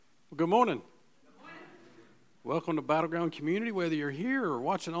Well, good morning. Welcome to Battleground Community. Whether you're here or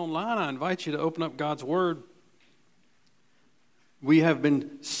watching online, I invite you to open up God's Word. We have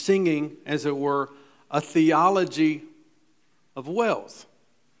been singing, as it were, a theology of wealth.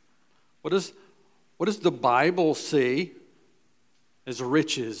 What does the Bible see as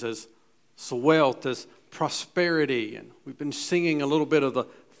riches, as wealth, as prosperity? And we've been singing a little bit of the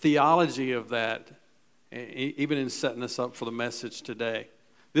theology of that, even in setting us up for the message today.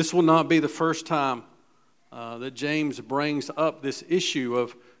 This will not be the first time that James brings up this issue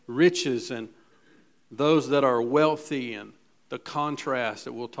of riches and those that are wealthy and the contrast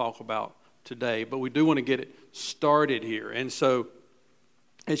that we'll talk about today. But we do want to get it started here. And so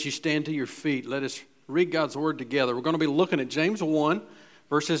as you stand to your feet, let us read God's Word together. We're going to be looking at James 1,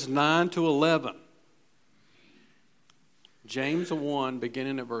 verses 9 to 11. James 1,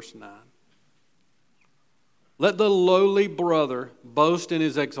 beginning at verse 9. Let the lowly brother boast in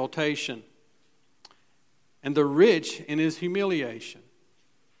his exaltation, and the rich in his humiliation.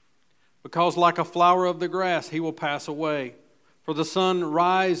 Because like a flower of the grass, he will pass away. For the sun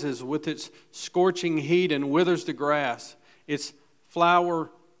rises with its scorching heat and withers the grass. Its flower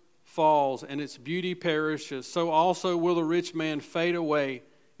falls, and its beauty perishes. So also will the rich man fade away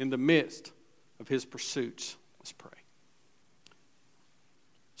in the midst of his pursuits. Let's pray.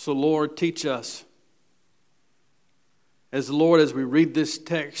 So Lord, teach us. As we read this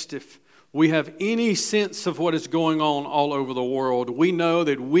text, if we have any sense of what is going on all over the world, we know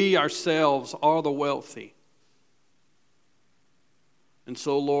that we ourselves are the wealthy. And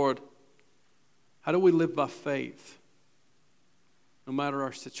so, Lord, how do we live by faith? No matter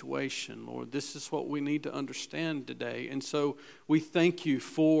our situation, Lord, this is what we need to understand today. And so we thank you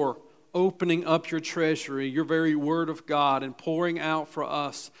for opening up your treasury, your very word of God, and pouring out for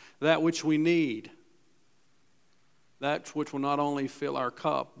us that which we need. That which will not only fill our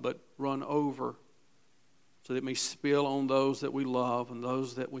cup, but run over, so that it may spill on those that we love and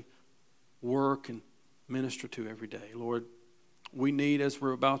those that we work and minister to every day. Lord, we need, as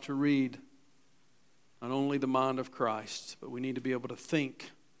we're about to read, not only the mind of Christ, but we need to be able to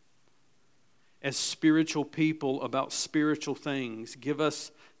think as spiritual people about spiritual things. Give us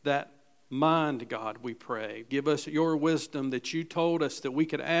that mind, God, we pray. Give us your wisdom that you told us that we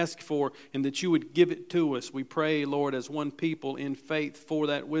could ask for and that you would give it to us. We pray, Lord, as one people in faith for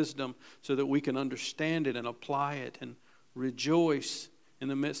that wisdom so that we can understand it and apply it and rejoice in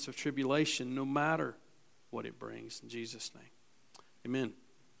the midst of tribulation no matter what it brings. In Jesus' name, amen.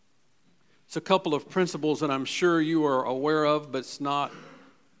 It's a couple of principles that I'm sure you are aware of, but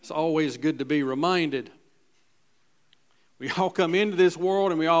it's always good to be reminded. We all come into this world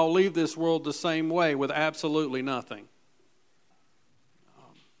and we all leave this world the same way with absolutely nothing.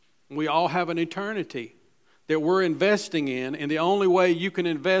 We all have an eternity that we're investing in, and the only way you can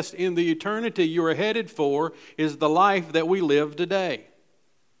invest in the eternity you are headed for is the life that we live today.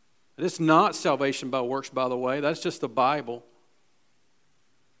 It's not salvation by works, by the way. That's just the Bible.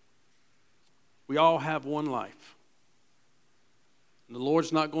 We all have one life. And the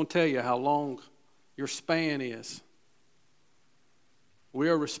Lord's not going to tell you how long your span is. We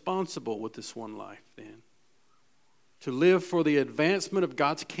are responsible with this one life then to live for the advancement of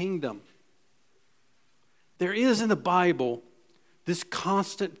God's kingdom. There is in the Bible this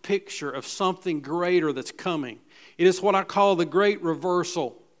constant picture of something greater that's coming. It is what I call the great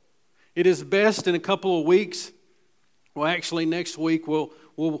reversal. It is best in a couple of weeks. Well, actually next week we'll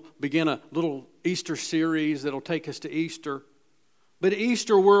begin a little Easter series that'll take us to Easter. But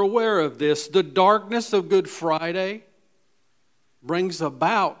Easter, we're aware of this. The darkness of Good Friday brings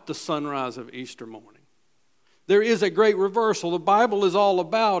about the sunrise of Easter morning. There is a great reversal. The Bible is all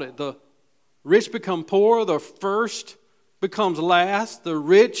about it. The rich become poor. The first becomes last. The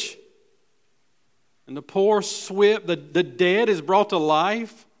rich and the poor swept. The dead is brought to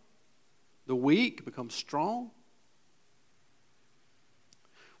life. The weak become strong.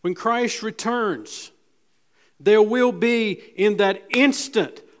 When Christ returns, there will be in that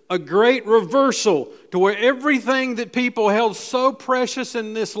instant a great reversal to where everything that people held so precious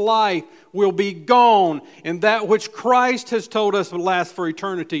in this life will be gone, and that which Christ has told us will last for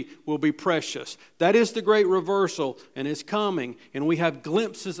eternity will be precious. That is the great reversal, and it's coming, and we have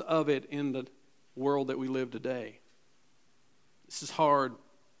glimpses of it in the world that we live today. This is hard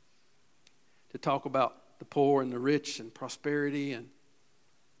to talk about the poor and the rich and prosperity, and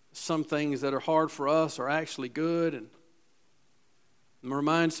some things that are hard for us are actually good, and it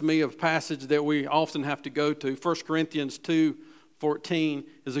reminds me of a passage that we often have to go to. 1 Corinthians 2:14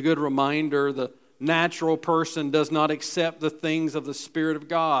 is a good reminder. The natural person does not accept the things of the Spirit of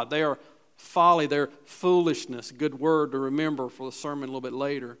God. They are folly, they're foolishness. Good word to remember for the sermon a little bit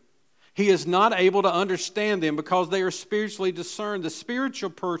later. He is not able to understand them because they are spiritually discerned. The spiritual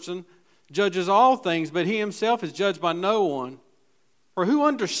person judges all things, but he himself is judged by no one. For who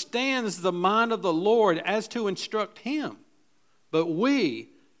understands the mind of the Lord as to instruct him? But we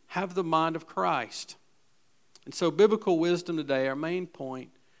have the mind of Christ. And so biblical wisdom today, our main point,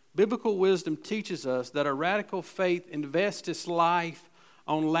 biblical wisdom teaches us that a radical faith invests its life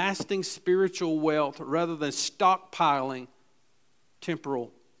on lasting spiritual wealth rather than stockpiling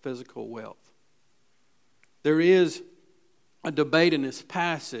temporal physical wealth. There is a debate in this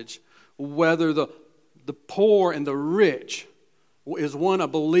passage whether the poor and the rich is one a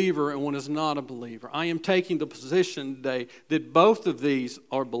believer and one is not a believer. I am taking the position today that both of these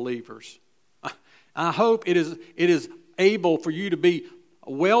are believers. I hope it is able for you to be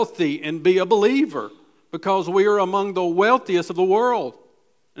wealthy and be a believer, because we are among the wealthiest of the world.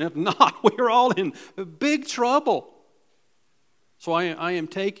 And if not, we are all in big trouble. So I am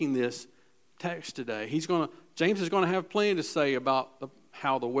taking this text today. James is going to have plenty to say about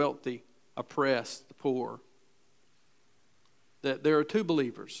how the wealthy oppress the poor. That there are two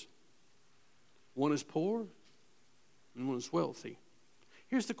believers. One is poor and one is wealthy.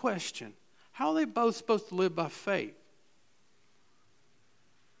 Here's the question. How are they both supposed to live by faith?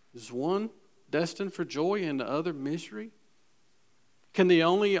 Is one destined for joy and the other misery? Can they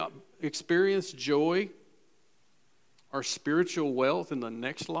only experience joy or spiritual wealth in the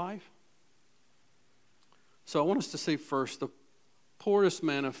next life? So I want us to see first, the poorest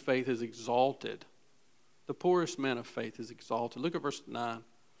man of faith is exalted. The poorest man of faith is exalted. Look at verse 9.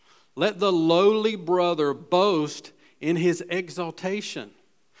 Let the lowly brother boast in his exaltation.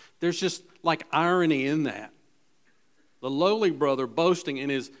 There's just like irony in that. The lowly brother boasting in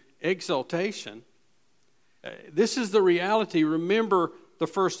his exaltation. This is the reality. Remember the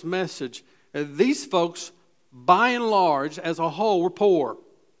first message. These folks, by and large, as a whole, were poor.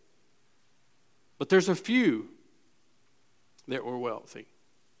 But there's a few that were wealthy.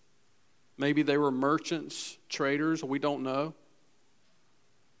 Maybe they were merchants, traders, we don't know.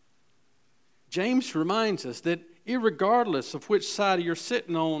 James reminds us that irregardless of which side you're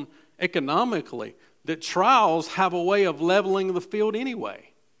sitting on economically, that trials have a way of leveling the field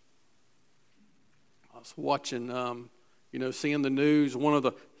anyway. I was watching, seeing the news. One of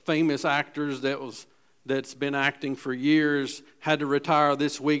the famous actors that's been acting for years had to retire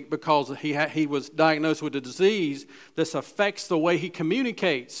this week because he was diagnosed with a disease that affects the way he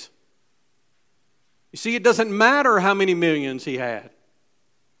communicates. You see, it doesn't matter how many millions he had.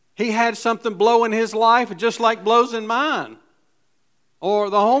 He had something blow in his life just like blows in mine. Or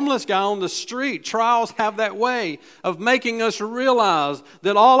the homeless guy on the street. Trials have that way of making us realize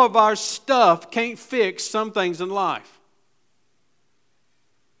that all of our stuff can't fix some things in life.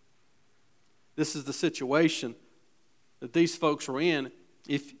 This is the situation that these folks are in.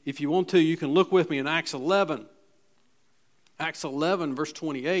 If you want to, you can look with me in Acts 11. Acts 11, verse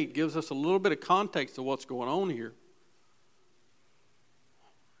 28, gives us a little bit of context of what's going on here.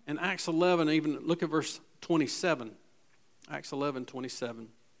 In Acts 11, even look at verse 27. Acts 11, 27.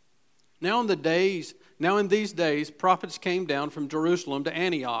 Now in these days, prophets came down from Jerusalem to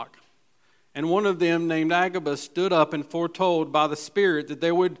Antioch. And one of them, named Agabus, stood up and foretold by the Spirit that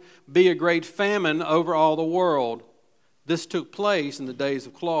there would be a great famine over all the world. This took place in the days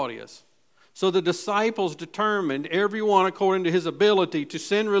of Claudius. So the disciples determined, everyone according to his ability, to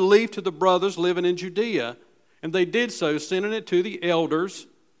send relief to the brothers living in Judea. And they did so, sending it to the elders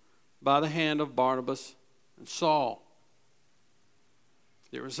by the hand of Barnabas and Saul.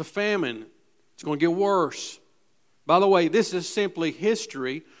 There was a famine. It's going to get worse. By the way, this is simply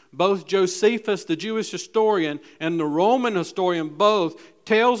history. Both Josephus, the Jewish historian, and the Roman historian both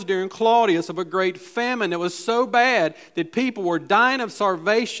tells during Claudius of a great famine that was so bad that people were dying of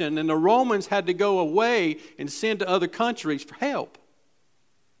starvation and the Romans had to go away and send to other countries for help.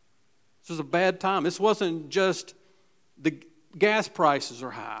 This was a bad time. This wasn't just the gas prices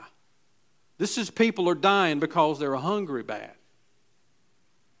are high. This is people are dying because they're hungry bad.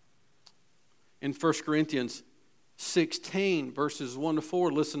 In 1 Corinthians 16, verses 1 to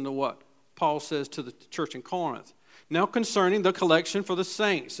 4, listen to what Paul says to the church in Corinth. Now concerning the collection for the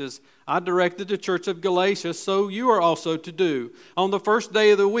saints, as I directed the church of Galatia, so you are also to do. On the first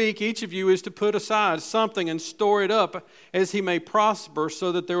day of the week, each of you is to put aside something and store it up as he may prosper,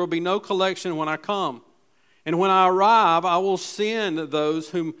 so that there will be no collection when I come. And when I arrive, I will send those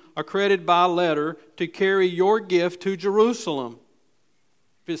whom are credited by letter to carry your gift to Jerusalem.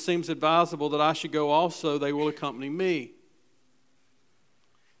 If it seems advisable that I should go also, they will accompany me.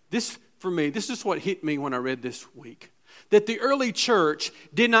 This is what hit me when I read this week. That the early church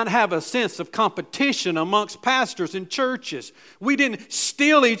did not have a sense of competition amongst pastors and churches. We didn't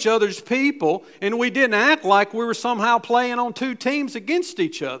steal each other's people, and we didn't act like we were somehow playing on two teams against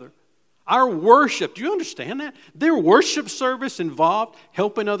each other. Our worship, do you understand that? Their worship service involved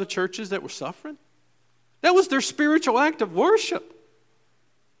helping other churches that were suffering. That was their spiritual act of worship.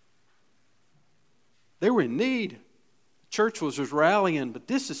 They were in need. The church was rallying, but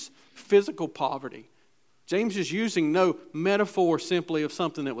this is physical poverty. James is using no metaphor simply of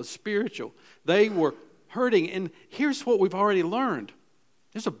something that was spiritual. They were hurting, and here's what we've already learned.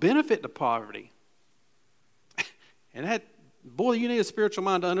 There's a benefit to poverty. And that, boy, you need a spiritual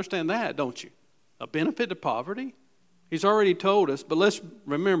mind to understand that, don't you? A benefit to poverty? He's already told us, but let's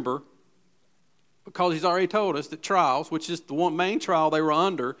remember, because he's already told us that trials, which is the one main trial they were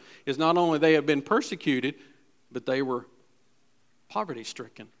under, is not only they have been persecuted, but they were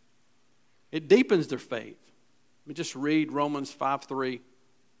poverty-stricken. It deepens their faith. Let me just read Romans 5:3.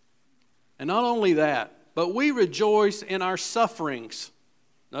 And not only that, but we rejoice in our sufferings.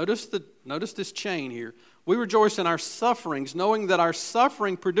 Notice this chain here. We rejoice in our sufferings, knowing that our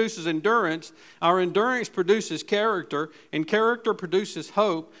suffering produces endurance, our endurance produces character, and character produces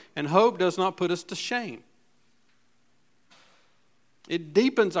hope, and hope does not put us to shame. It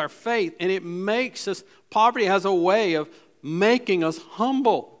deepens our faith, and it makes us, poverty has a way of making us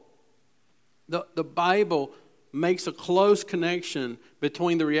humble. The Bible makes a close connection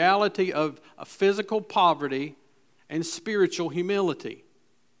between the reality of a physical poverty and spiritual humility.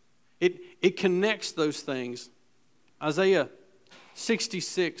 It connects those things. Isaiah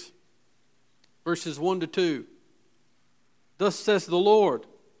 66, verses 1 to 2. Thus says the Lord,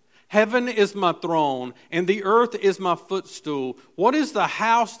 heaven is my throne, and the earth is my footstool. What is the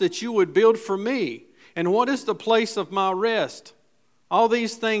house that you would build for me? And what is the place of my rest? All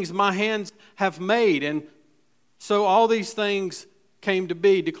these things my hands have made, and so all these things came to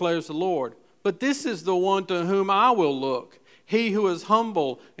be, declares the Lord. But this is the one to whom I will look, he who is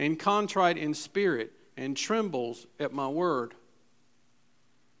humble and contrite in spirit and trembles at my word.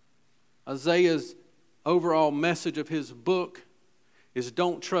 Isaiah's overall message of his book is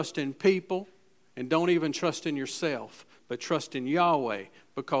don't trust in people and don't even trust in yourself, but trust in Yahweh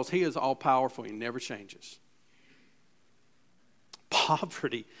because he is all-powerful and never changes.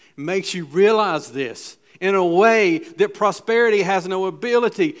 Poverty makes you realize this in a way that prosperity has no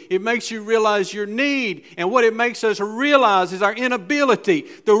ability. It makes you realize your need. And what it makes us realize is our inability.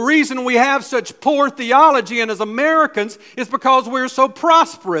 The reason we have such poor theology and as Americans is because we're so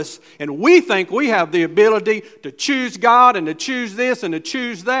prosperous. And we think we have the ability to choose God and to choose this and to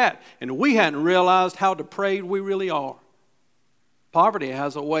choose that. And we hadn't realized how depraved we really are. Poverty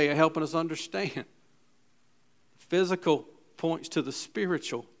has a way of helping us understand. Physical points to the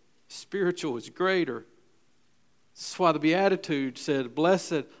spiritual. Spiritual is greater. This is why the Beatitude said,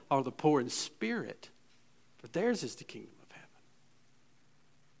 blessed are the poor in spirit, for theirs is the kingdom of heaven.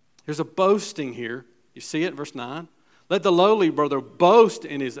 There's a boasting here. You see it, verse 9. Let the lowly brother boast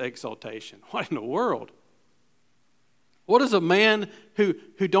in his exaltation. What in the world? What is a man who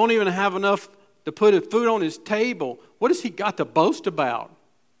don't even have enough to put food on his table, what has he got to boast about?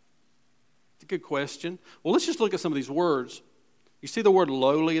 It's a good question. Well, let's just look at some of these words. You see the word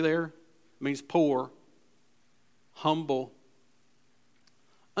lowly there? It means poor, humble,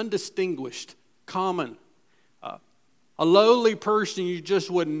 undistinguished, common. A lowly person you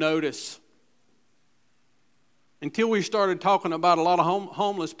just wouldn't notice. Until we started talking about a lot of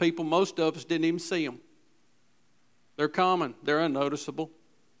homeless people, most of us didn't even see them. They're common. They're unnoticeable.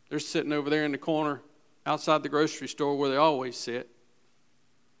 They're sitting over there in the corner outside the grocery store where they always sit.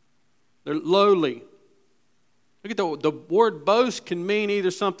 They're lowly. Look at the word boast can mean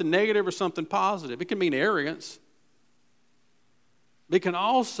either something negative or something positive. It can mean arrogance. It can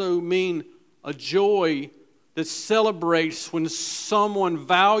also mean a joy that celebrates when someone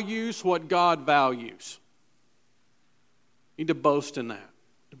values what God values. You need to boast in that.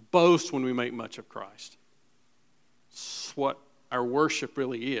 To boast when we make much of Christ. It's what our worship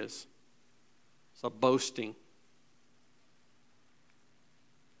really is. It's a boasting.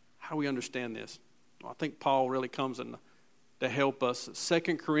 How do we understand this? Well, I think Paul really comes in to help us.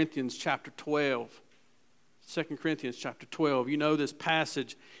 2 Corinthians chapter 12. 2 Corinthians chapter 12. You know this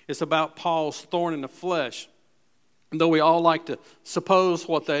passage. It's about Paul's thorn in the flesh. And though we all like to suppose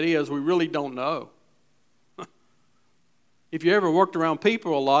what that is, we really don't know. If you ever worked around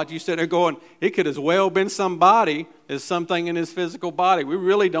people a lot, you sit there going, it could as well been somebody as something in his physical body. We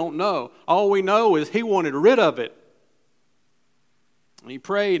really don't know. All we know is he wanted rid of it. And he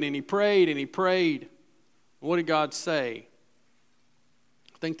prayed and he prayed and he prayed. What did God say?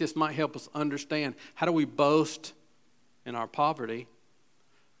 I think this might help us understand. How do we boast in our poverty.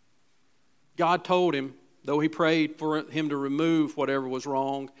 God told him, though he prayed for him to remove whatever was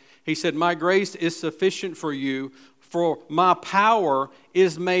wrong, he said, "My grace is sufficient for you, for my power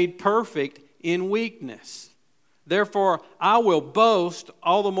is made perfect in weakness. Therefore, I will boast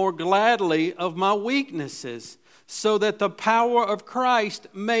all the more gladly of my weaknesses, so that the power of Christ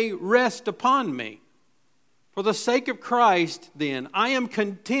may rest upon me. For the sake of Christ, then, I am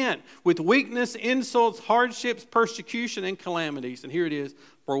content with weakness, insults, hardships, persecution, and calamities." And here it is.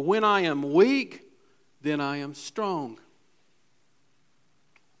 "For when I am weak, then I am strong."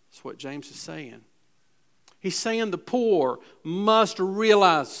 That's what James is saying. He's saying the poor must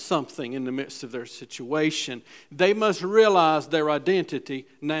realize something in the midst of their situation. They must realize their identity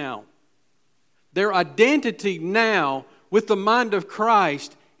now. Their identity now with the mind of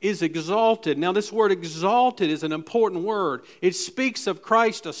Christ is exalted. Now, this word exalted is an important word. It speaks of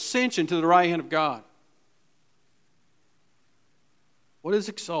Christ's ascension to the right hand of God. What is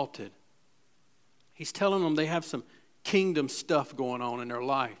exalted? He's telling them they have some kingdom stuff going on in their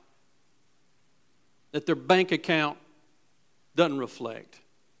life that their bank account doesn't reflect.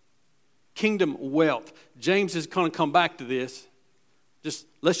 Kingdom wealth. James is going to come back to this.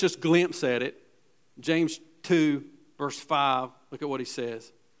 Let's just glimpse at it. James 2, verse 5. Look at what he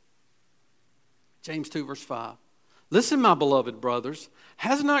says. James 2, verse 5. "Listen, my beloved brothers,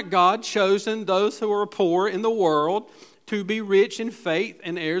 has not God chosen those who are poor in the world to be rich in faith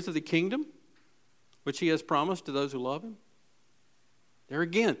and heirs of the kingdom, which he has promised to those who love him?" There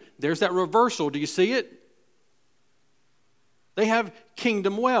again, there's that reversal. Do you see it? They have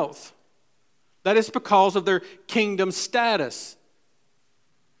kingdom wealth. That is because of their kingdom status.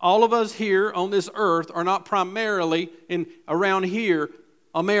 All of us here on this earth are not primarily around here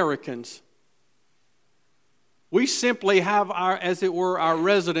Americans. We simply have our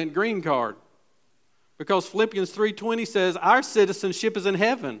resident green card. Because Philippians 3:20 says our citizenship is in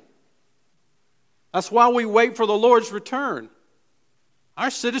heaven. That's why we wait for the Lord's return. Our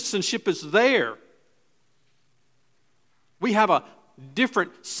citizenship is there. We have a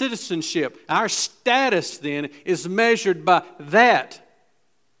different citizenship. Our status then is measured by that,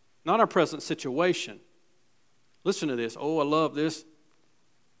 not our present situation. Listen to this. Oh, I love this.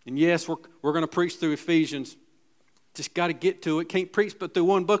 And yes, we're going to preach through Ephesians. Just got to get to it. Can't preach but through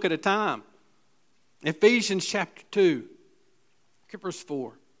one book at a time. Ephesians chapter 2. Look at verse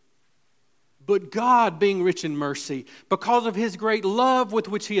 4. "But God, being rich in mercy, because of his great love with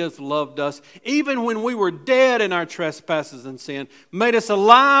which he has loved us, even when we were dead in our trespasses and sin, made us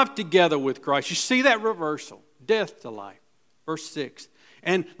alive together with Christ." You see that reversal. Death to life. Verse 6.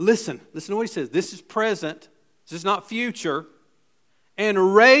 "And listen to what he says. This is present. This is not future.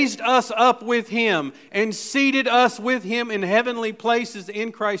 And raised us up with him and seated us with him in heavenly places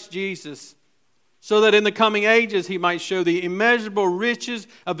in Christ Jesus, so that in the coming ages he might show the immeasurable riches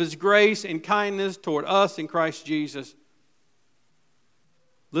of his grace and kindness toward us in Christ Jesus."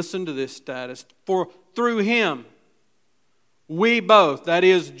 Listen to this status. "For through him we both," that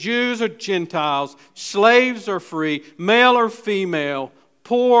is, Jews or Gentiles, slaves or free, male or female,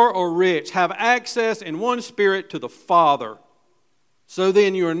 poor or rich, "have access in one spirit to the Father. So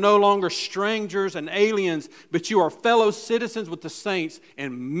then you are no longer strangers and aliens, but you are fellow citizens with the saints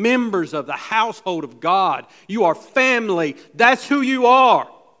and members of the household of God." You are family. That's who you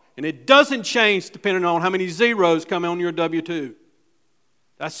are. And it doesn't change depending on how many zeros come on your W-2.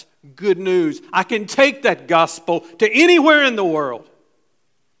 That's good news. I can take that gospel to anywhere in the world.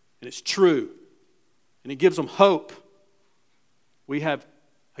 And it's true. And it gives them hope. We have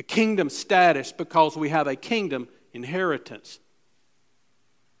a kingdom status because we have a kingdom inheritance.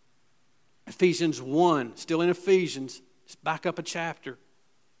 Ephesians 1, still in Ephesians, just back up a chapter.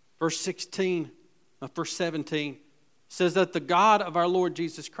 Verse 17 says that the God of our Lord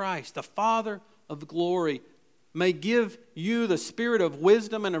Jesus Christ, the Father of glory, may give you the spirit of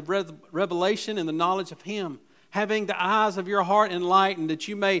wisdom and of revelation in the knowledge of him, having the eyes of your heart enlightened, that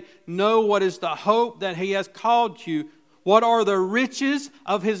you may know what is the hope that he has called you, what are the riches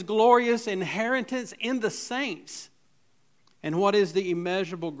of his glorious inheritance in the saints, and what is the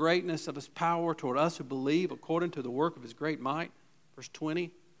immeasurable greatness of his power toward us who believe, according to the work of his great might. Verse 20,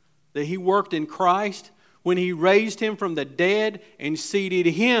 that he worked in Christ when he raised him from the dead and seated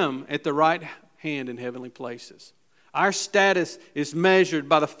him at the right hand in heavenly places. Our status is measured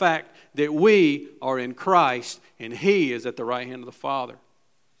by the fact that we are in Christ and he is at the right hand of the Father.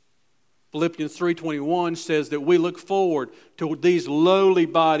 Philippians 3:21 says that we look forward to these lowly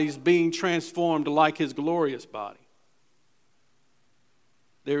bodies being transformed like his glorious body.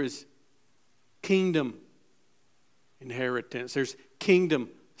 There is kingdom inheritance. There's kingdom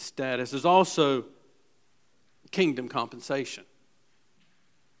status. There's also kingdom compensation.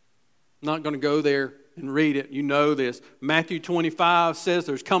 I'm not going to go there and read it. You know this. Matthew 25 says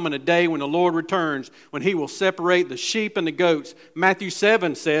there's coming a day when the Lord returns, when he will separate the sheep and the goats. Matthew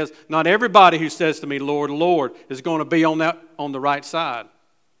 7 says, not everybody who says to me, Lord, Lord, is going to be on the right side.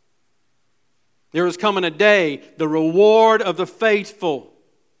 There is coming a day, the reward of the faithful,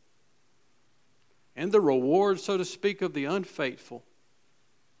 and the reward, so to speak, of the unfaithful.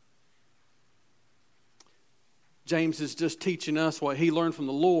 James is just teaching us what he learned from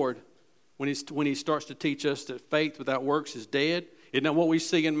the Lord when he starts to teach us that faith without works is dead. Isn't that what we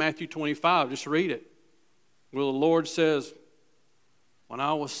see in Matthew 25? Just read it. Well, the Lord says, when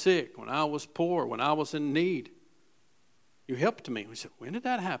I was sick, when I was poor, when I was in need, you helped me. We said, when did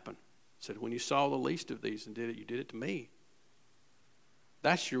that happen? He said, when you saw the least of these and did it, you did it to me.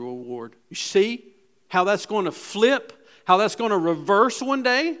 That's your reward. You see how that's going to flip, how that's going to reverse one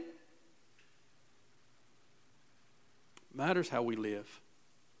day? It matters how we live.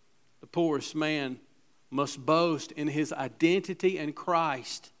 The poorest man must boast in his identity in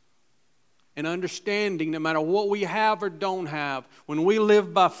Christ and understanding no matter what we have or don't have, when we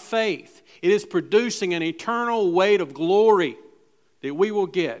live by faith, it is producing an eternal weight of glory that we will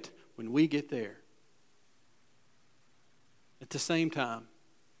get when we get there. At the same time,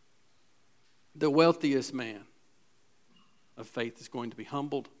 the wealthiest man of faith is going to be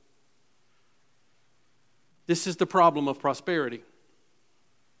humbled. This is the problem of prosperity.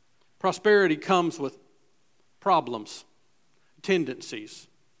 Prosperity comes with problems, tendencies.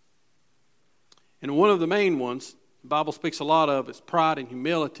 And one of the main ones, the Bible speaks a lot of, is pride and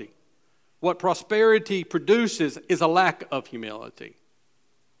humility. What prosperity produces is a lack of humility.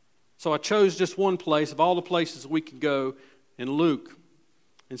 So I chose just one place of all the places we could go in Luke.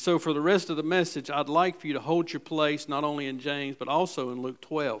 And so for the rest of the message, I'd like for you to hold your place not only in James, but also in Luke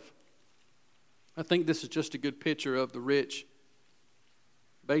 12. I think this is just a good picture of the rich.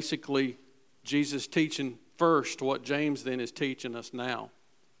 Basically, Jesus teaching first what James then is teaching us now.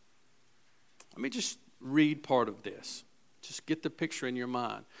 Let me just read part of this. Just get the picture in your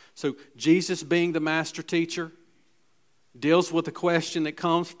mind. So Jesus, being the master teacher, deals with the question that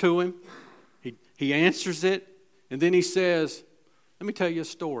comes to him. He answers it, and then he says, let me tell you a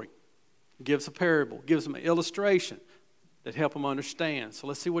story. He gives a parable, gives them an illustration that help them understand. So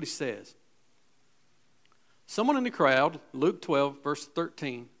let's see what he says. Someone in the crowd, Luke 12, verse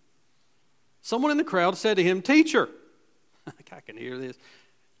 13. Someone in the crowd said to him, Teacher, I can hear this,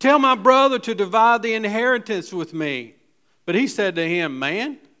 tell my brother to divide the inheritance with me. But he said to him,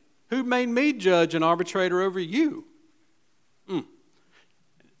 Man, who made me judge and arbitrator over you?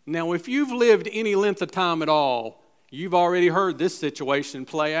 Now, if you've lived any length of time at all, you've already heard this situation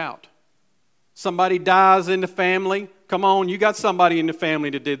play out. Somebody dies in the family. Come on, you got somebody in the family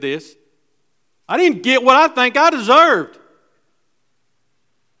that did this. I didn't get what I think I deserved.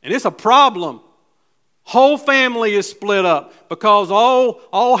 And it's a problem. Whole family is split up because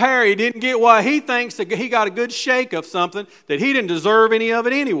old Harry didn't get what he thinks that he got a good shake of something that he didn't deserve any of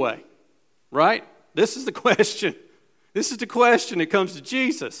it anyway. Right? This is the question. This is the question that comes to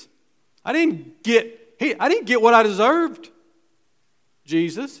Jesus. I didn't get what I deserved.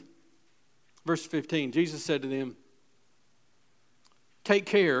 Jesus. Verse 15, Jesus said to them, Take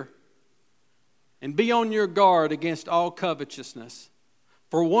care and be on your guard against all covetousness,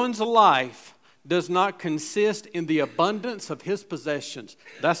 for one's life does not consist in the abundance of his possessions.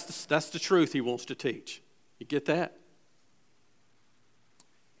 That's the truth he wants to teach. You get that?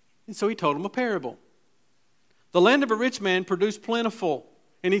 And so he told him a parable. The land of a rich man produced plentiful,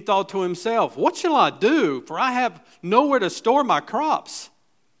 and he thought to himself, What shall I do? For I have nowhere to store my crops.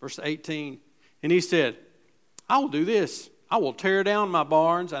 Verse 18, and he said, I will do this. I will tear down my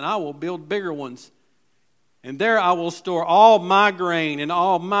barns, and I will build bigger ones. And there I will store all my grain and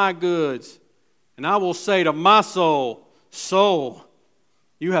all my goods. And I will say to my soul, Soul,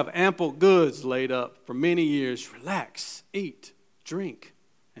 you have ample goods laid up for many years. Relax, eat, drink,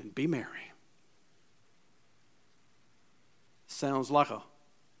 and be merry. Sounds like a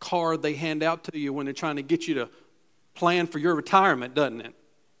card they hand out to you when they're trying to get you to plan for your retirement, doesn't it?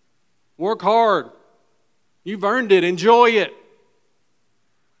 Work hard. You've earned it. Enjoy it.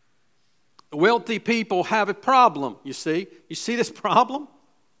 Wealthy people have a problem, you see. You see this problem?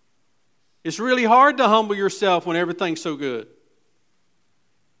 It's really hard to humble yourself when everything's so good.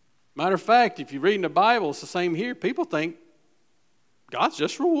 Matter of fact, if you read in the Bible, it's the same here. People think, God's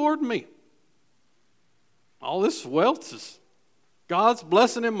just rewarding me. All this wealth is God's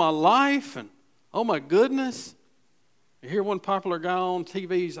blessing in my life, and oh my goodness. You hear one popular guy on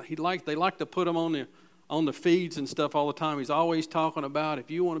TV, they like to put him on the feeds and stuff all the time. He's always talking about if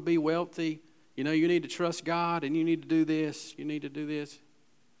you want to be wealthy, you know, you need to trust God and you need to do this, you need to do this.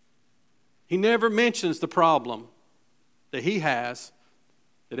 He never mentions the problem that he has,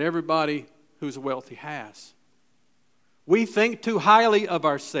 that everybody who's wealthy has. We think too highly of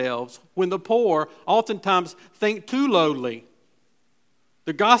ourselves when the poor oftentimes think too lowly.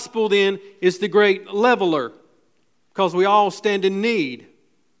 The gospel then is the great leveler because we all stand in need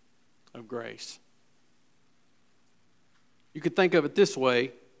of grace. You could think of it this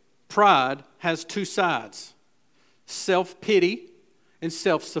way. Pride has two sides, self-pity and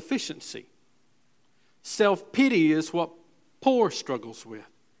self-sufficiency. Self-pity is what poor struggles with.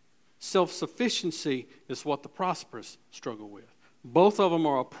 Self-sufficiency is what the prosperous struggle with. Both of them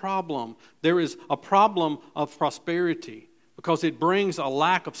are a problem. There is a problem of prosperity because it brings a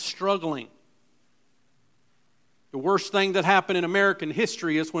lack of struggling. The worst thing that happened in American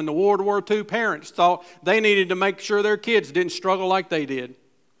history is when the World War II parents thought they needed to make sure their kids didn't struggle like they did.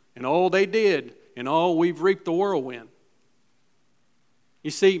 And oh, they did. And oh, we've reaped the whirlwind.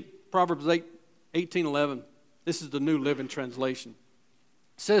 You see, Proverbs 18:11, this is the New Living Translation.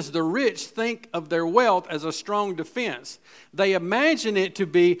 It says, the rich think of their wealth as a strong defense. They imagine it to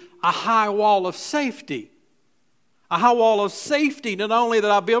be a high wall of safety. A high wall of safety, not only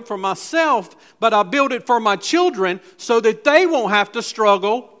that I built for myself, but I built it for my children so that they won't have to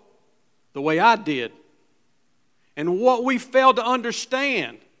struggle the way I did. And what we fail to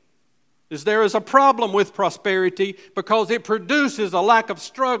understand is there is a problem with prosperity because it produces a lack of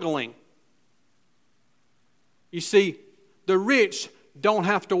struggling. You see, the rich don't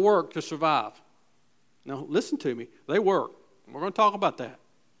have to work to survive. Now, listen to me. They work. We're going to talk about that.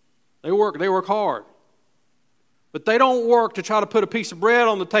 They work hard. But they don't work to try to put a piece of bread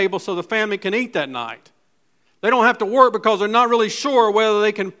on the table so the family can eat that night. They don't have to work because they're not really sure whether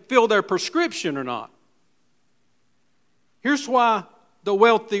they can fill their prescription or not. Here's why the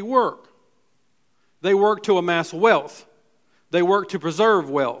wealthy work. They work to amass wealth. They work to preserve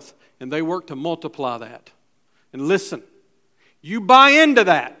wealth. And they work to multiply that. And listen, you buy into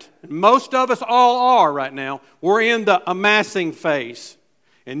that. And most of us all are right now. We're in the amassing phase.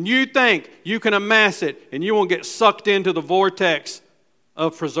 And you think you can amass it and you won't get sucked into the vortex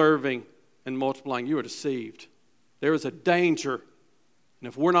of preserving and multiplying. You are deceived. There is a danger. And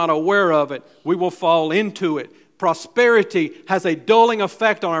if we're not aware of it, we will fall into it. Prosperity has a dulling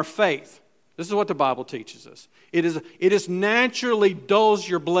effect on our faith. This is what the Bible teaches us. It is naturally dulls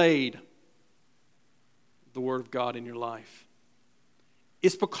your blade, the Word of God in your life.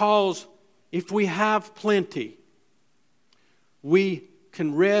 It's because if we have plenty, we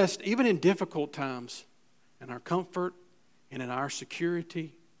can rest even in difficult times in our comfort and in our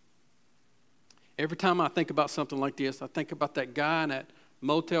security. Every time I think about something like this, I think about that guy in that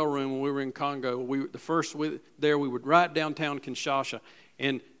motel room when we were in Congo. We were right downtown Kinshasa,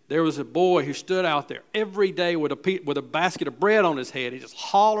 and there was a boy who stood out there every day with a basket of bread on his head. He just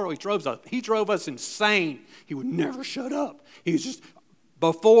hollered. He drove us insane. He would never shut up. He was just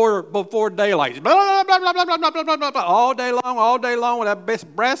before daylight, blah, blah, blah, blah, blah, blah, blah, blah, blah, all day long with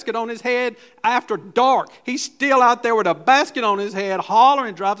that basket on his head. After dark, he's still out there with a basket on his head,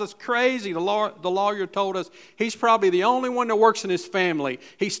 hollering, drives us crazy. The lawyer told us he's probably the only one that works in his family.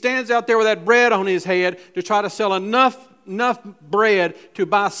 He stands out there with that bread on his head to try to sell enough bread to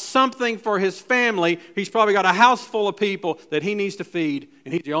buy something for his family. He's probably got a house full of people that he needs to feed,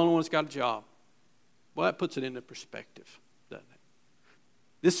 and he's the only one that's got a job. Well, that puts it into perspective, doesn't it?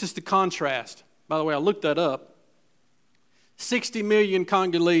 This is the contrast. By the way, I looked that up. 60 million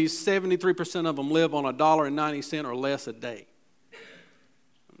Congolese, 73% of them live on $1.90 or less a day.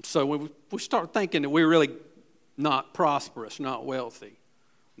 So when we start thinking that we're really not prosperous, not wealthy,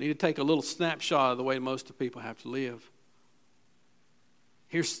 we need to take a little snapshot of the way most of the people have to live.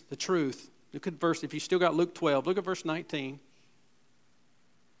 Here's the truth. Look at verse, if you still got Luke 12, look at verse 19.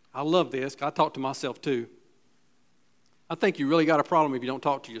 I love this. I talk to myself too. I think you really got a problem if you don't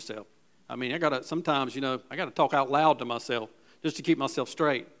talk to yourself. I mean, sometimes, I got to talk out loud to myself just to keep myself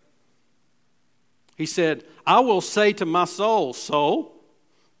straight. He said, I will say to my soul, soul,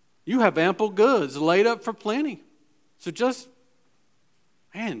 you have ample goods laid up for plenty. So just,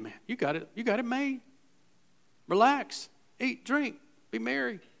 man, you got it made. Relax, eat, drink, be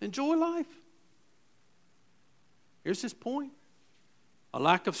merry, enjoy life. Here's his point. A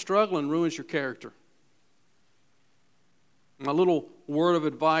lack of struggling ruins your character. My little word of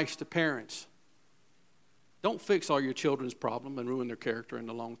advice to parents. Don't fix all your children's problem and ruin their character in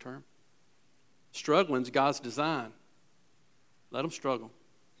the long term. Struggling's God's design. Let them struggle.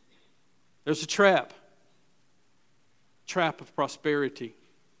 There's a trap of prosperity.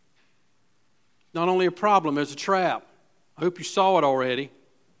 Not only a problem, there's a trap. I hope you saw it already.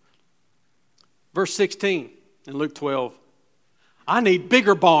 Verse 16 in Luke 12. I need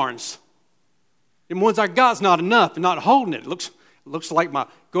bigger barns. The ones I got's not enough and not holding it. It looks like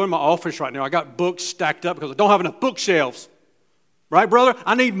go in my office right now. I got books stacked up because I don't have enough bookshelves. Right, brother?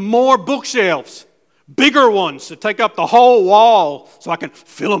 I need more bookshelves. Bigger ones to take up the whole wall so I can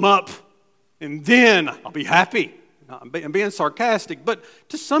fill them up. And then I'll be happy. I'm being sarcastic, but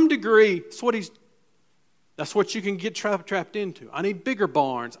to some degree, that's what you can get trapped into. I need bigger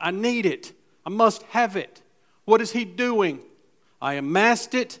barns. I need it. I must have it. What is he doing? I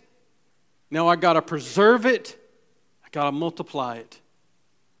amassed it. Now I got to preserve it. I got to multiply it.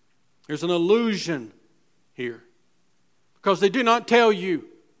 There's an illusion here. Because they do not tell you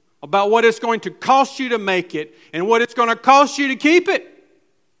about what it's going to cost you to make it and what it's going to cost you to keep it.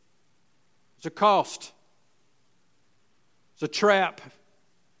 It's a cost. It's a trap.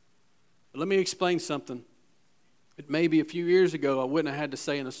 But let me explain something. It may be a few years ago I wouldn't have had to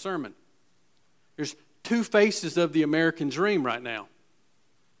say in a sermon. There's two faces of the American dream right now.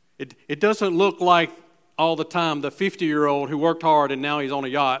 It doesn't look like all the time the 50-year-old who worked hard and now he's on a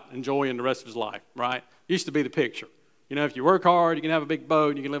yacht enjoying the rest of his life, right? Used to be the picture. If you work hard, you can have a big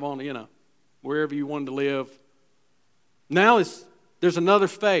boat, you can live on, wherever you wanted to live. Now there's another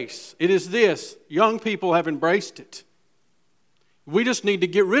face. It is this. Young people have embraced it. We just need to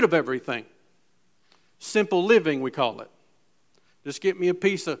get rid of everything. Simple living, we call it. Just get me a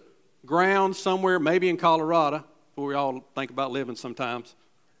piece of ground somewhere, maybe in Colorado, where we all think about living sometimes.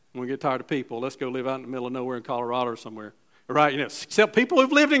 When we get tired of people, let's go live out in the middle of nowhere in Colorado or somewhere. Right? Except people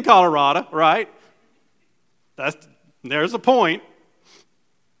who've lived in Colorado, right? There's a point.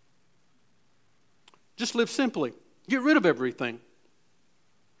 Just live simply. Get rid of everything.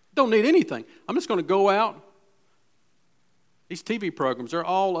 Don't need anything. I'm just going to go out. These TV programs, they're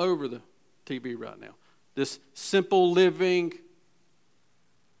all over the TV right now. This simple living.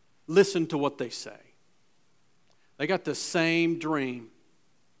 Listen to what they say. They got the same dream.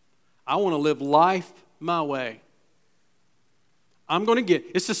 I want to live life my way.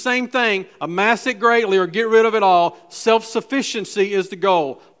 It's the same thing, amass it greatly or get rid of it all. Self-sufficiency is the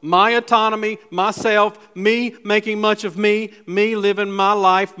goal. My autonomy, myself, me making much of me living my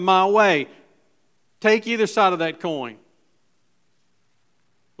life my way. Take either side of that coin.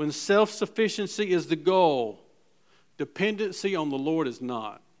 When self-sufficiency is the goal, dependency on the Lord is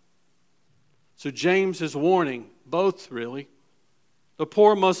not. So James is warning, both really. The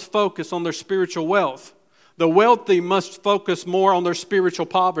poor must focus on their spiritual wealth. The wealthy must focus more on their spiritual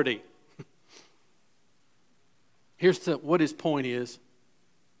poverty. Here's what his point is.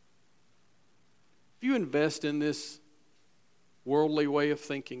 If you invest in this worldly way of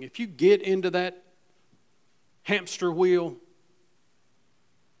thinking, if you get into that hamster wheel,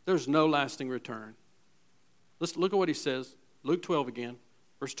 there's no lasting return. Let's look at what he says. Luke 12 again,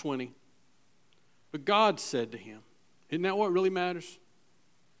 verse 20. But God said to him, isn't that what really matters?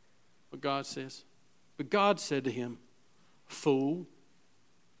 What God says. But God said to him, fool.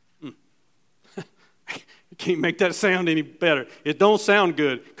 You can't make that sound any better. It don't sound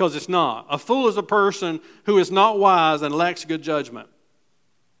good because it's not. A fool is a person who is not wise and lacks good judgment.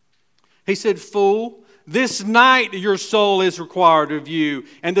 He said, fool, this night your soul is required of you,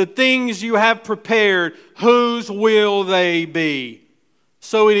 and the things you have prepared, whose will they be?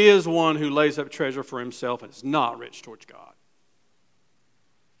 So it is one who lays up treasure for himself and is not rich towards God.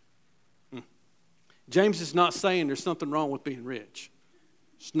 James is not saying there's something wrong with being rich.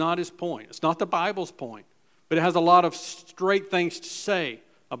 It's not his point. It's not the Bible's point. But it has a lot of straight things to say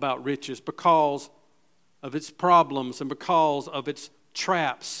about riches because of its problems and because of its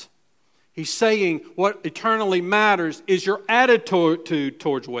traps. He's saying what eternally matters is your attitude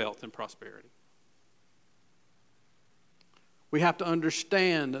towards wealth and prosperity. We have to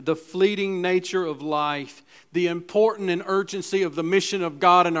understand the fleeting nature of life, the important and urgency of the mission of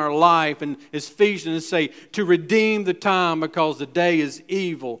God in our life. And as Ephesians say, to redeem the time because the day is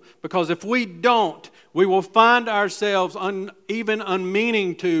evil. Because if we don't, we will find ourselves even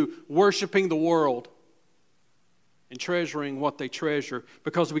unmeaning to worshiping the world and treasuring what they treasure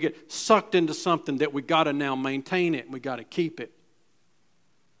because we get sucked into something that we got to now maintain it and we got to keep it.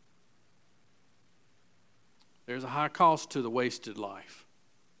 There's a high cost to the wasted life.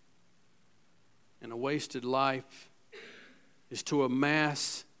 And a wasted life is to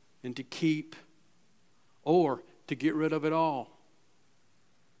amass and to keep or to get rid of it all.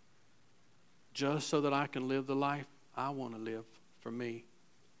 Just so that I can live the life I want to live for me.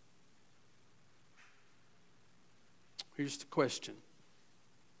 Here's the question.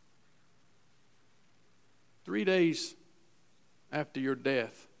 3 days after your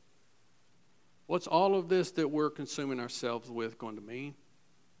death, what's all of this that we're consuming ourselves with going to mean?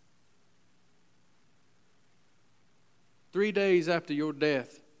 3 days after your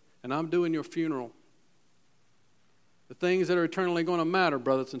death, and I'm doing your funeral, the things that are eternally going to matter,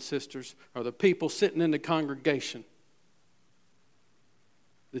 brothers and sisters, are the people sitting in the congregation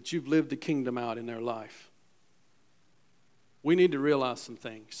that you've lived the kingdom out in their life. We need to realize some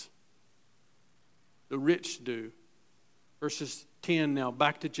things. The rich do. Verses 10 now,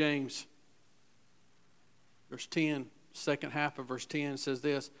 back to James. Verse 10, second half of verse 10 says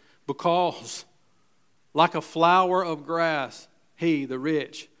this, because like a flower of grass, he, the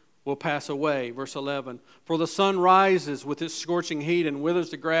rich, will pass away. Verse 11, for the sun rises with its scorching heat and withers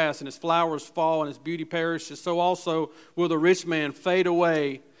the grass, and its flowers fall and its beauty perishes. So also will the rich man fade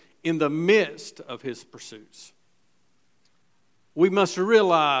away in the midst of his pursuits. We must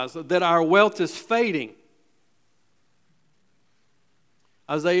realize that our wealth is fading.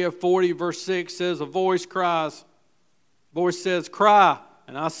 Isaiah 40 verse 6 says, a voice says, cry.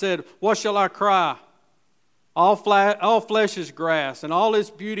 And I said, what shall I cry? All flesh is grass, and all its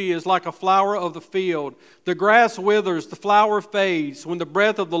beauty is like a flower of the field. The grass withers, the flower fades, when the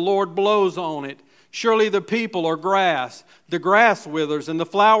breath of the Lord blows on it. Surely the people are grass. The grass withers, and the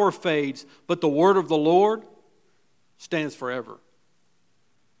flower fades, but the word of the Lord stands forever.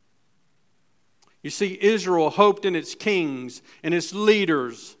 You see, Israel hoped in its kings and its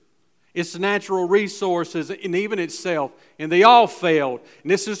leaders, its natural resources, and even itself. And they all failed.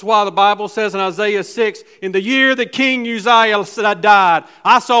 And this is why the Bible says in Isaiah 6, in the year that King Uzziah died,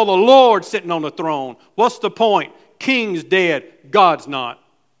 I saw the Lord sitting on the throne. What's the point? King's dead. God's not.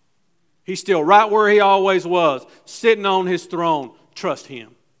 He's still right where he always was, sitting on his throne. Trust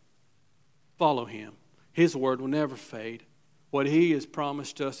him. Follow him. His word will never fade. What he has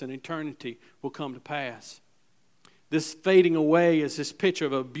promised us in eternity will come to pass. This fading away is this picture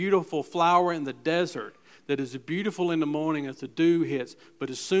of a beautiful flower in the desert that is beautiful in the morning as the dew hits. But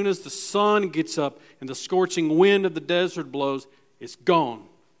as soon as the sun gets up and the scorching wind of the desert blows, it's gone.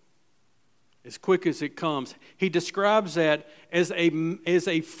 As quick as it comes. He describes that as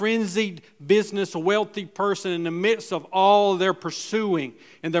a frenzied business wealthy person in the midst of all their pursuing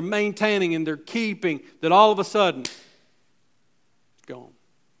and their maintaining and their keeping, that all of a sudden it's gone.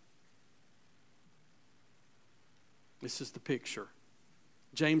 This is the picture.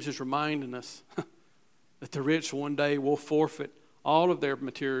 James is reminding us that the rich one day will forfeit all of their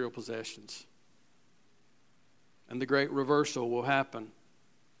material possessions. And the great reversal will happen.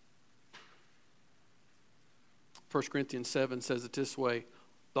 1 Corinthians 7 says it this way,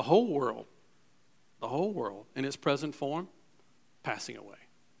 the whole world in its present form, passing away.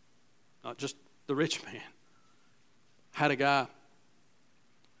 Not just the rich man. Had a guy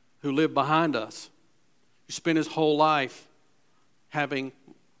who lived behind us. He spent his whole life having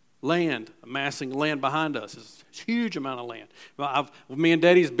land, amassing land behind us. It's a huge amount of land. Me and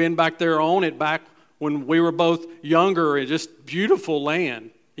Daddy's been back there on it back when we were both younger, and just beautiful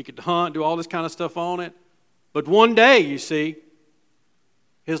land. He could hunt, do all this kind of stuff on it. But one day, you see,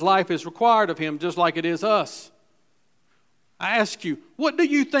 his life is required of him just like it is us. I ask you, what do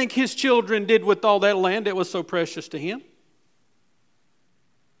you think his children did with all that land that was so precious to him?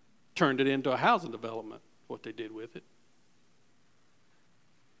 Turned it into a housing development, what they did with it.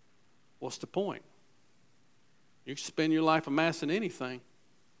 What's the point? You can spend your life amassing anything,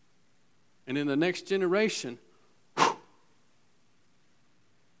 and in the next generation,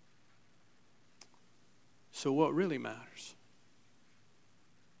 so what really matters?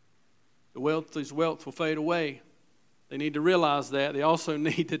 These wealth will fade away. They need to realize that. They also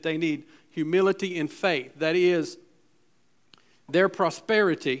need humility and faith. That is, their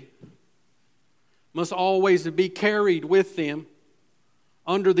prosperity must always be carried with them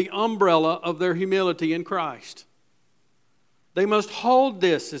under the umbrella of their humility in Christ. They must hold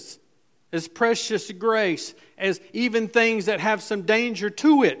this as precious grace, as even things that have some danger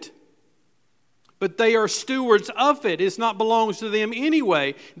to it. But they are stewards of it. It not belongs to them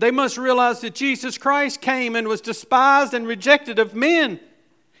anyway. They must realize that Jesus Christ came and was despised and rejected of men.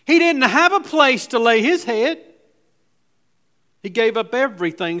 He didn't have a place to lay his head. He gave up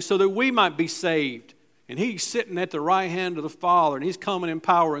everything so that we might be saved. And he's sitting at the right hand of the Father, and he's coming in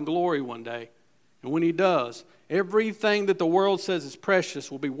power and glory one day. And when he does, everything that the world says is precious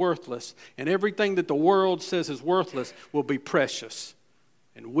will be worthless. And everything that the world says is worthless will be precious.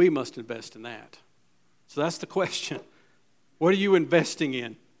 And we must invest in that. So that's the question. What are you investing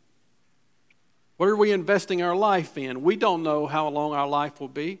in? What are we investing our life in? We don't know how long our life will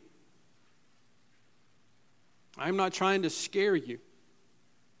be. I'm not trying to scare you.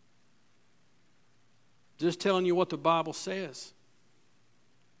 Just telling you what the Bible says.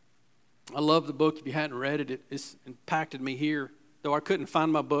 I love the book. If you hadn't read it, it's impacted me here. Though I couldn't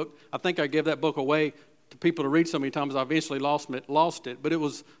find my book. I think I gave that book away to people to read so many times I eventually lost it. But it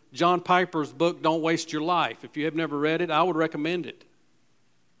was John Piper's book, Don't Waste Your Life. If you have never read it, I would recommend it.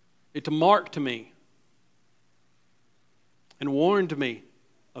 It marked me and warned me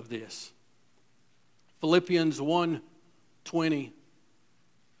of this. Philippians 1:20.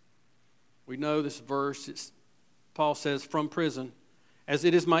 We know this verse. Paul says, from prison, as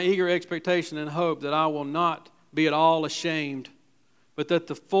it is my eager expectation and hope that I will not be at all ashamed, but that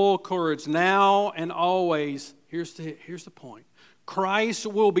the full courage now and always, here's the point, Christ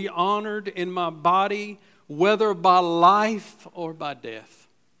will be honored in my body, whether by life or by death.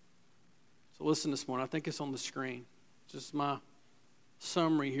 So listen this morning. I think it's on the screen. Just my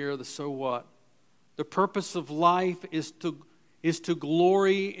summary here of the so what. The purpose of life is to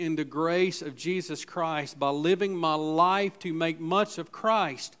glory in the grace of Jesus Christ by living my life to make much of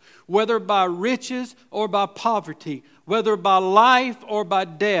Christ, whether by riches or by poverty, whether by life or by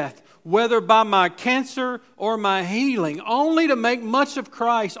death, whether by my cancer or my healing, only to make much of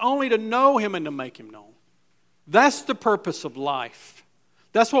Christ, only to know Him and to make Him known. That's the purpose of life.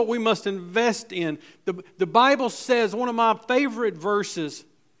 That's what we must invest in. The Bible says, one of my favorite verses,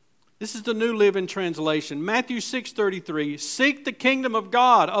 this is the New Living Translation, Matthew 6:33, seek the kingdom of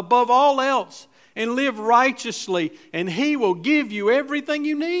God above all else and live righteously, and He will give you everything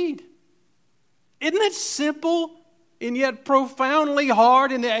you need. Isn't that simple and yet profoundly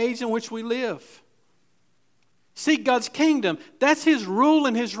hard in the age in which we live? Seek God's kingdom. That's His rule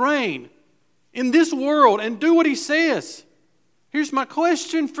and His reign in this world, and do what He says. Here's my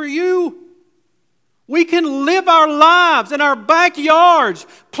question for you. We can live our lives in our backyards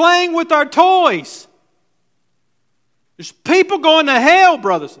playing with our toys. There's people going to hell,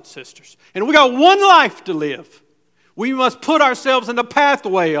 brothers and sisters. And we got one life to live. We must put ourselves in the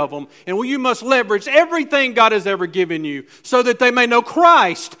pathway of them. And you must leverage everything God has ever given you so that they may know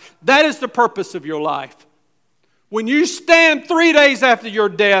Christ. That is the purpose of your life. When you stand 3 days after your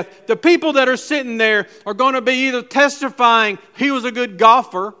death, the people that are sitting there are going to be either testifying, he was a good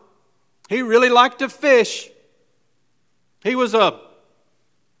golfer. He really liked to fish. He was a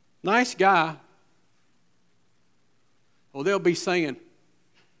nice guy. Well, they'll be saying,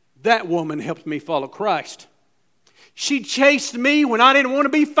 that woman helped me follow Christ. She chased me when I didn't want to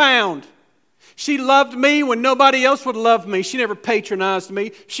be found. She loved me when nobody else would love me. She never patronized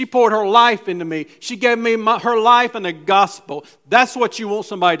me. She poured her life into me. She gave me her life and the gospel. That's what you want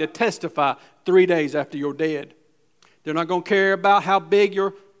somebody to testify 3 days after you're dead. They're not going to care about how big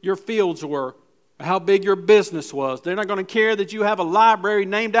your fields were, or how big your business was. They're not going to care that you have a library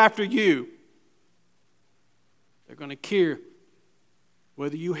named after you. They're going to care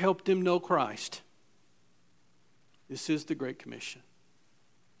whether you helped them know Christ. This is the Great Commission.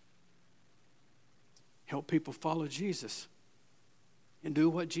 Help people follow Jesus and do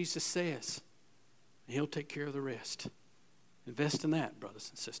what Jesus says. And He'll take care of the rest. Invest in that, brothers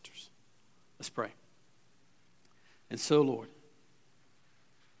and sisters. Let's pray. And so, Lord,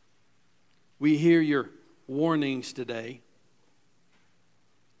 we hear your warnings today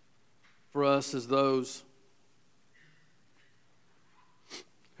for us as those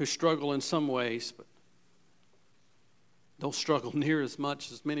who struggle in some ways, but don't struggle near as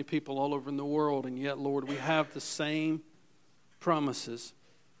much as many people all over in the world. And yet, Lord, we have the same promises.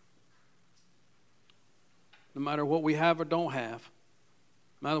 No matter what we have or don't have,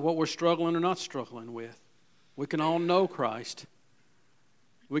 no matter what we're struggling or not struggling with, we can all know Christ.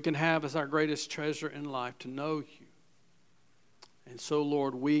 We can have as our greatest treasure in life to know you. And so,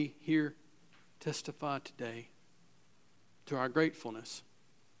 Lord, we here testify today to our gratefulness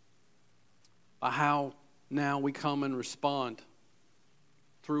by how now we come and respond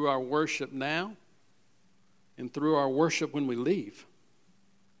through our worship now and through our worship when we leave.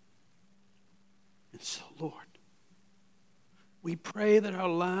 And so, Lord, we pray that our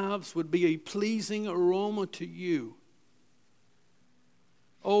lives would be a pleasing aroma to you.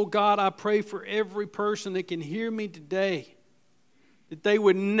 Oh God, I pray for every person that can hear me today, that they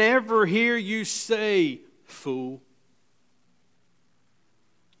would never hear you say, fool.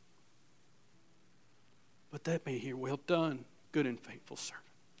 But that may hear, well done, good and faithful servant.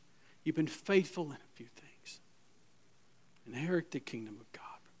 You've been faithful in a few things. Inherit the kingdom of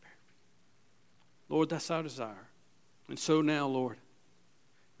God prepared for you. Lord, that's our desire. And so now, Lord,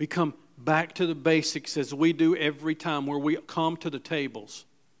 we come back to the basics as we do every time where we come to the tables.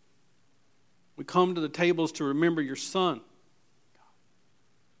 We come to the tables to remember your Son.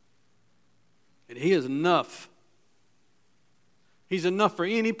 And He is enough. He's enough for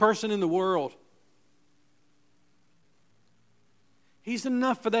any person in the world. He's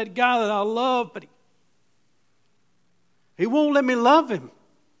enough for that guy that I love, but he won't let me love him.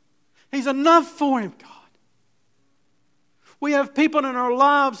 He's enough for him, God. We have people in our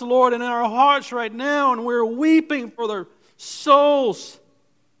lives, Lord, and in our hearts right now, and we're weeping for their souls,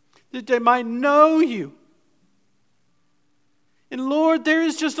 that they might know you. And Lord, there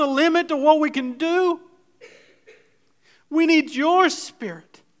is just a limit to what we can do. We need your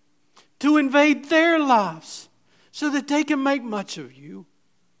Spirit to invade their lives so that they can make much of you.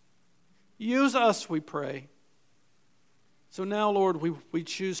 Use us, we pray. So now, Lord, we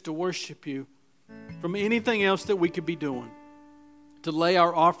choose to worship you from anything else that we could be doing, to lay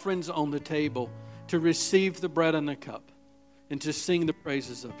our offerings on the table, to receive the bread and the cup, and to sing the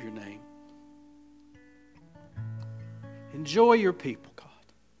praises of your name. Enjoy your people, God,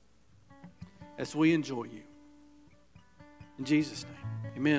 as we enjoy you. In Jesus' name, amen.